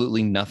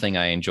absolutely nothing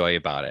I enjoy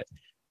about it.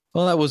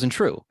 Well, that wasn't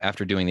true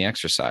after doing the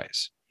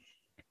exercise.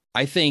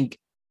 I think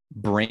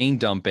brain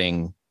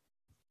dumping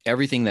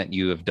everything that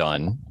you have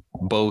done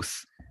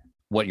both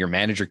what your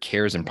manager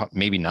cares and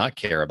maybe not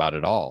care about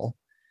at all,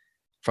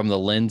 from the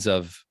lens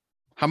of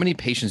how many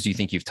patients do you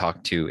think you've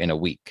talked to in a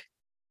week?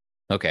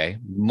 Okay,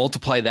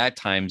 multiply that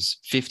times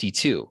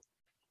 52.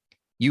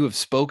 You have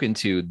spoken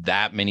to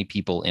that many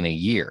people in a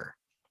year,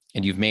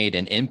 and you've made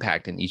an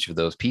impact in each of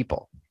those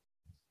people.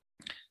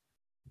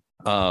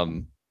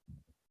 And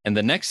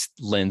the next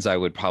lens I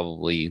would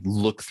probably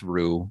look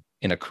through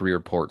in a career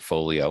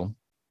portfolio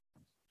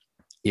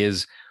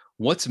is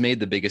what's made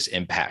the biggest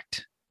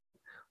impact?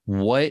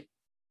 What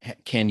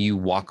can you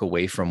walk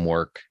away from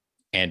work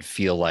and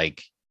feel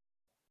like,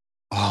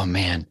 oh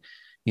man,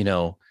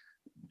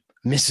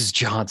 Mrs.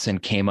 Johnson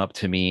came up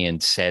to me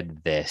and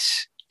said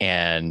this,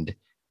 and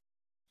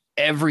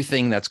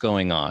everything that's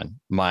going on,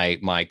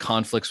 my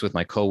conflicts with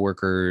my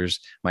coworkers,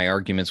 my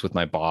arguments with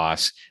my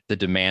boss, the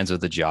demands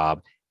of the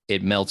job,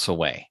 it melts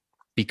away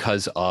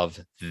because of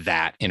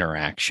that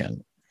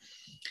interaction.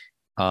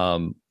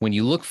 When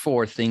you look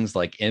for things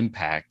like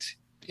impact,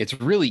 it's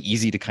really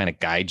easy to kind of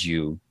guide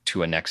you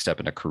to a next step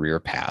in a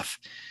career path.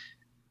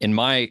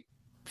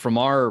 From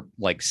our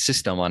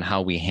system on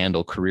how we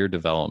handle career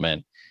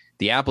development,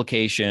 the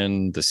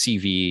application, the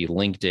CV,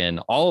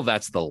 LinkedIn, all of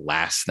that's the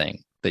last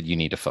thing that you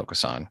need to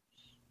focus on.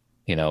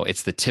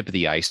 It's the tip of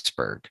the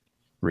iceberg,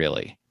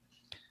 really.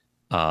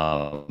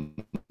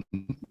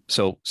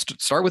 So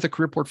start with a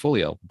career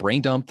portpharmacy,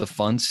 brain dump the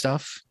fun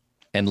stuff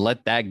and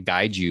let that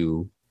guide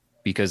you,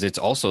 because it's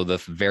also the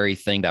very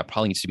thing that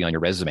probably needs to be on your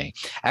resume.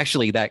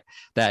 Actually, that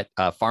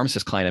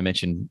pharmacist client I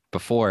mentioned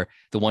before,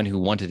 the one who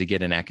wanted to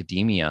get in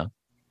academia,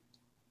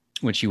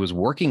 when she was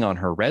working on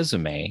her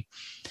resume,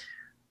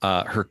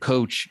 her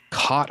coach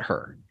caught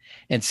her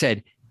and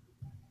said,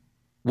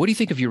 "What do you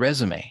think of your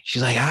resume?"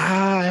 She's like,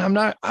 I'm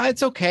not,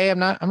 it's okay. I'm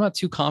not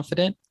too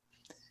confident.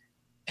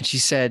 And she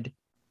said,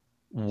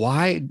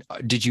 "Why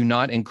did you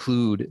not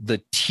include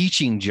the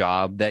teaching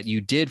job that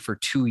you did for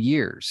 2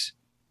 years?"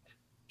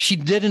 She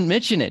didn't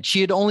mention it.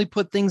 She had only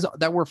put things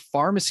that were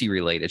pharmacy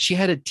related. She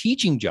had a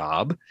teaching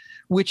job,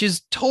 which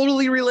is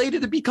totally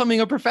related to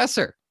becoming a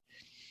professor.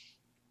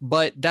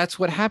 But that's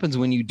what happens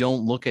when you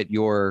don't look at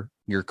your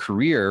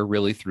career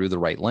really through the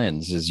right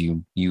lens, is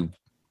you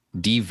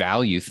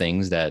devalue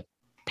things that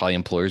probably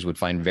employers would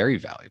find very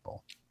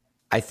valuable.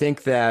 I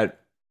think that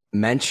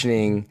I'm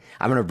going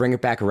to bring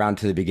it back around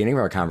to the beginning of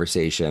our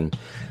conversation.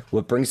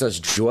 What brings us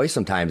joy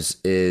sometimes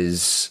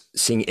is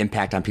seeing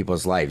impact on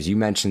people's lives. You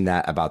mentioned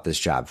that about this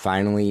job,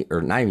 finally,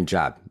 or not even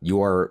job,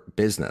 your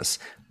business,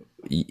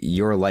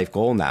 your life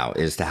goal now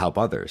is to help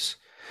others.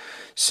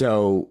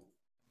 So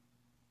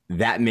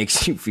that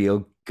makes you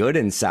feel good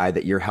inside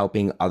that you're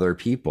helping other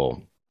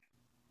people.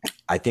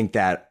 I think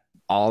that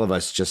all of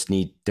us just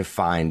need to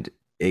find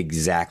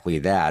exactly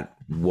that.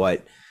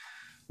 What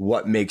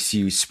makes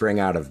you spring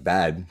out of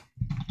bed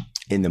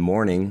in the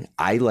morning?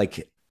 I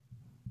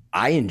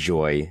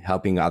enjoy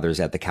helping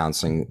others at the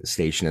counseling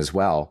station as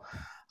well.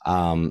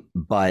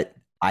 But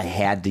I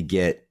had to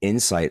get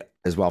insight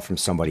as well from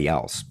somebody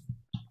else.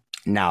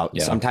 Now,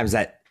 Sometimes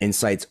that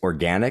insight's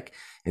organic,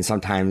 and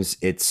sometimes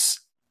it's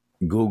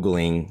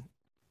Googling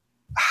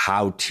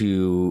how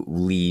to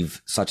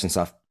leave such and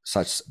such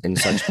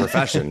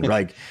profession.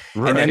 Right.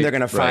 And then they're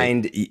going to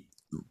find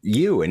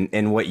you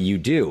and what you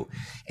do.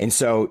 And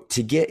so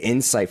to get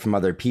insight from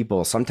other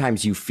people,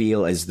 sometimes you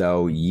feel as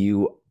though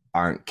you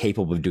aren't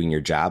capable of doing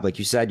your job. Like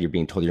you said, you're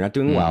being told you're not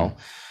doing well.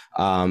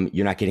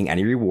 You're not getting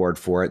any reward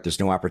for it. There's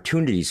no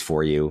opportunities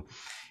for you.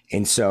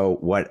 And so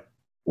what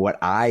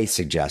I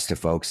suggest to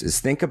folks is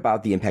think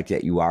about the impact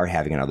that you are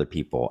having on other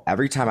people.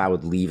 Every time I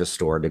would leave a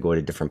store to go to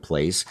a different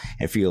place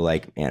and feel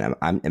like, man,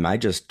 am I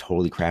just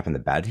totally crapping the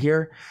bed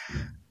here?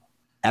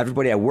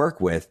 Everybody I work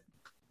with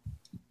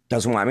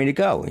doesn't want me to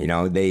go.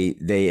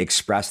 They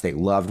express they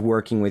loved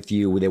working with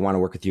you. They want to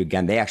work with you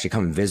again. They actually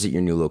come and visit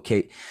your new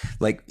location.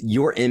 Like,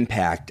 your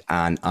impact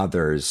on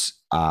others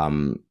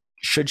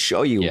should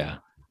show you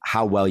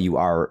how well you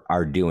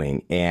are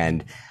doing.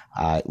 And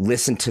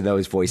listen to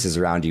those voices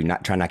around you,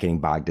 try not getting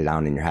bogged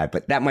down in your head.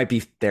 But that might be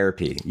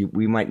therapy.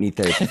 We might need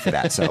therapy for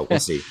that. So we'll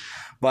see.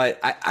 But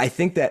I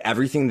think that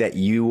everything that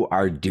you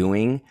are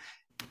doing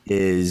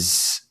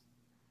is,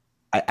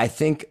 I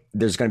think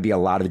there's going to be a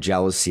lot of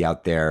jealousy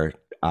out there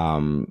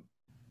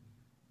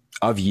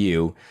of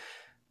you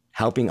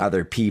helping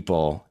other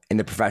people in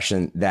the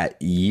profession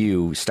that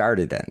you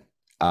started in.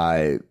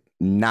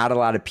 Not a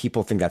lot of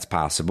people think that's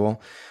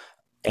possible.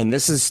 And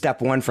this is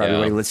step one for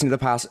everybody listening to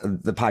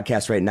the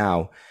podcast right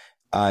now.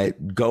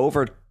 Go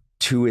over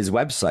to his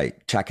website,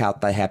 check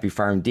out the Happy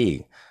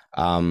PharmD.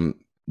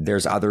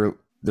 There's other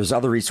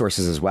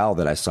resources as well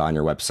that I saw on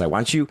your website. Why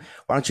don't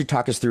you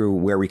talk us through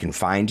where we can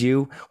find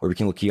you, where we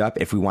can look you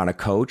up if we want to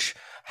coach,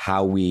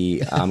 how we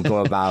go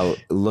about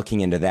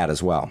looking into that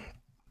as well.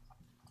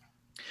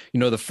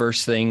 The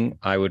first thing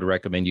I would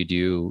recommend you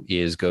do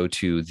is go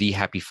to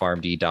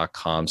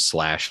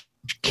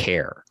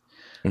thehappypharmd.com/care.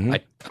 Mm-hmm.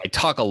 I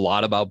talk a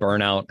lot about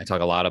burnout. I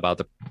talk a lot about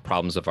the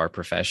problems of our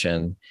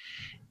profession.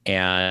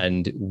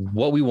 And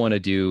what we want to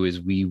do is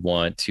we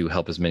want to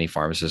help as many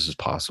pharmacists as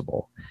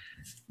possible.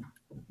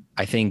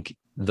 I think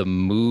the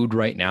mood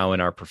right now in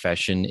our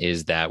profession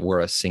is that we're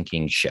a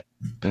sinking ship,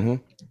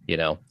 you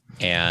know,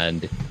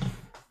 and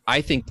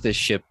I think this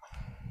ship,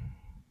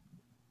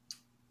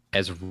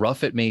 as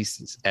rough it may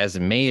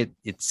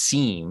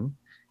seem,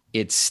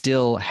 it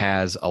still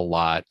has a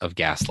lot of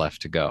gas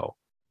left to go.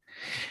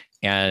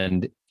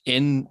 And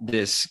in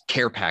this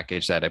care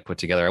package that I put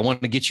together, I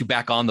want to get you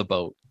back on the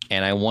boat,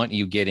 and I want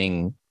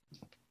you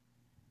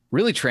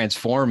really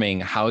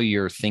transforming how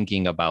you're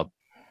thinking about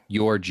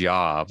your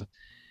job.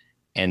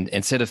 And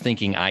instead of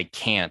thinking, I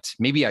can't,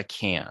 maybe I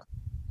can.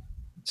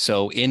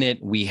 So in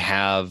it, we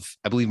have,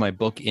 I believe, my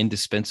book,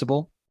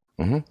 Indispensable,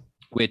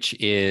 which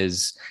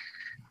is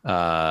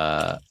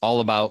all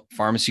about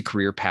pharmacy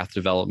career path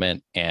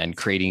development and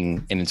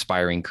creating an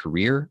inspiring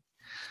career.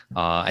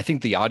 I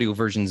think the audio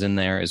version's in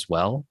there as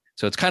well.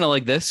 So it's kind of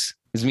like this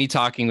is me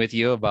talking with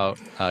you about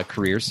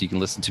careers. So you can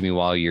listen to me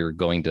while you're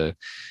going to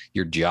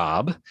your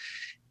job.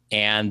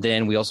 And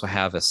then we also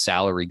have a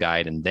salary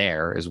guide in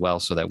there as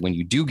well, so that when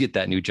you do get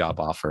that new job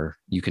offer,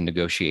 you can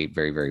negotiate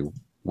very, very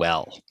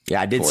well.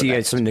 Yeah, I did see you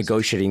had some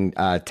negotiating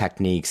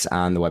techniques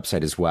on the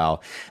website as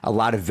well. A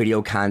lot of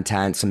video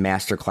content, some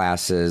master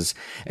classes.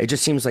 It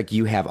just seems like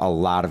you have a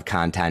lot of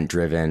content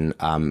driven,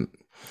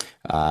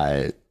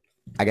 I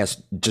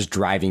guess, just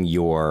driving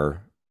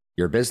your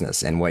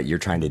business and what you're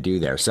trying to do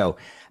there. So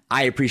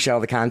I appreciate all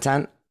the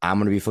content. I'm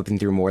going to be flipping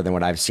through more than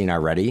what I've seen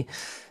already.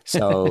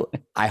 So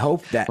I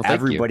hope that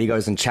everybody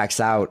goes and checks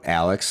out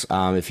Alex.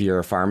 If you're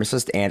a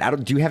pharmacist,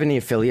 and do you have any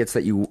affiliates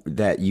that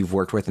you've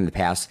worked with in the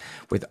past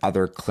with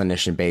other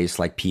clinician based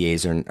like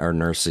PAs or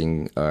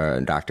nursing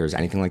doctors,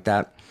 anything like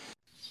that?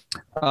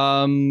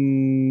 I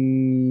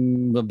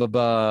mean,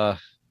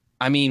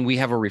 we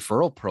have a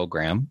referral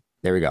program.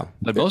 There we go.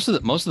 But most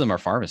of them are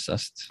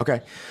pharmacists. Okay.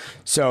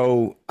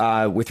 So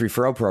with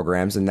referral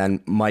programs, and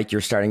then Mike,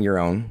 you're starting your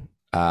own.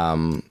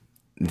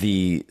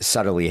 The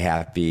subtly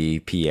happy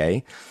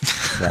PA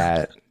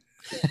that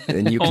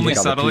and you can only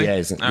pick subtly all the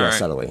PAs. Yeah, right.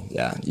 Subtly.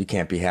 Yeah. You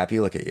can't be happy.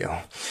 Look at you.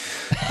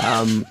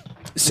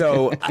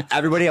 So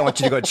everybody, I want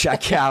you to go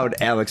check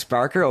out Alex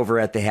Barker over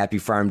at the Happy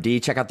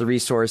PharmD. Check out the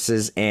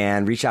resources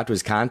and reach out to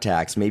his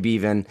contacts. Maybe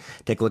even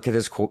take a look at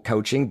his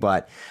coaching.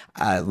 But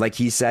like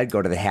he said,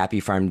 go to the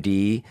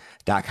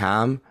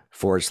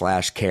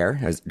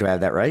happypharmd.com/care. Do I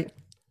have that right?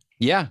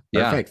 Yeah.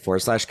 Perfect.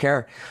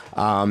 /care.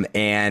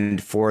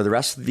 And for the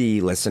rest of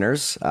the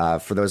listeners,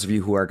 for those of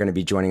you who are going to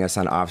be joining us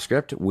on Off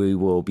Script, we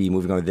will be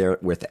moving over there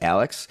with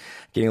Alex,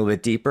 getting a little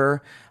bit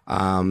deeper,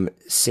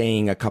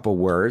 saying a couple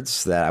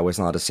words that I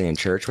wasn't allowed to say in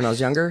church when I was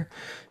younger.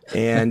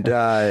 And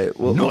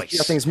we'll see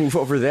how things move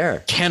over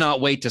there. Cannot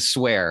wait to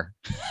swear.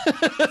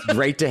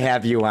 Great to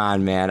have you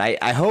on, man.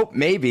 I hope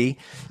maybe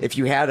if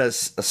you had a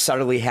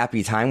subtly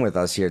happy time with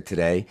us here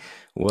today,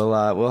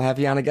 we'll have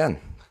you on again.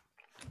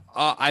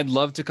 I'd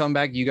love to come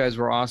back. You guys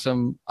were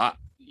awesome.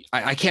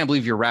 I can't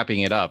believe you're wrapping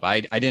it up.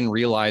 I didn't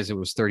realize it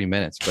was 30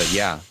 minutes, but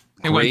yeah,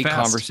 great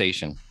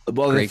conversation.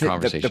 Well,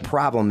 the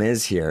problem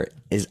is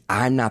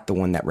I'm not the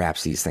one that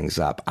wraps these things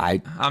up.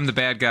 I'm the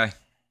bad guy.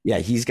 Yeah,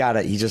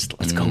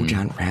 let's go,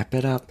 John, wrap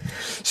it up.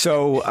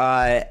 So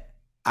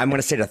I'm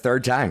going to say it a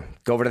third time.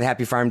 Go over to the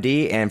Happy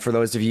PharmD. And for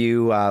those of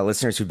you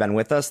listeners who've been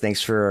with us,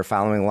 thanks for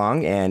following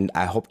along. And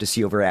I hope to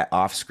see you over at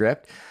Off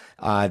Script.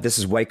 This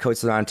is White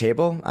Coats of the Round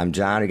Table. I'm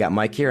John. We got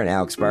Mike here and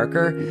Alex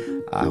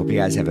Barker. I hope you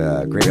guys have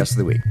a great rest of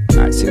the week. All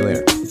right, see you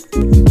later.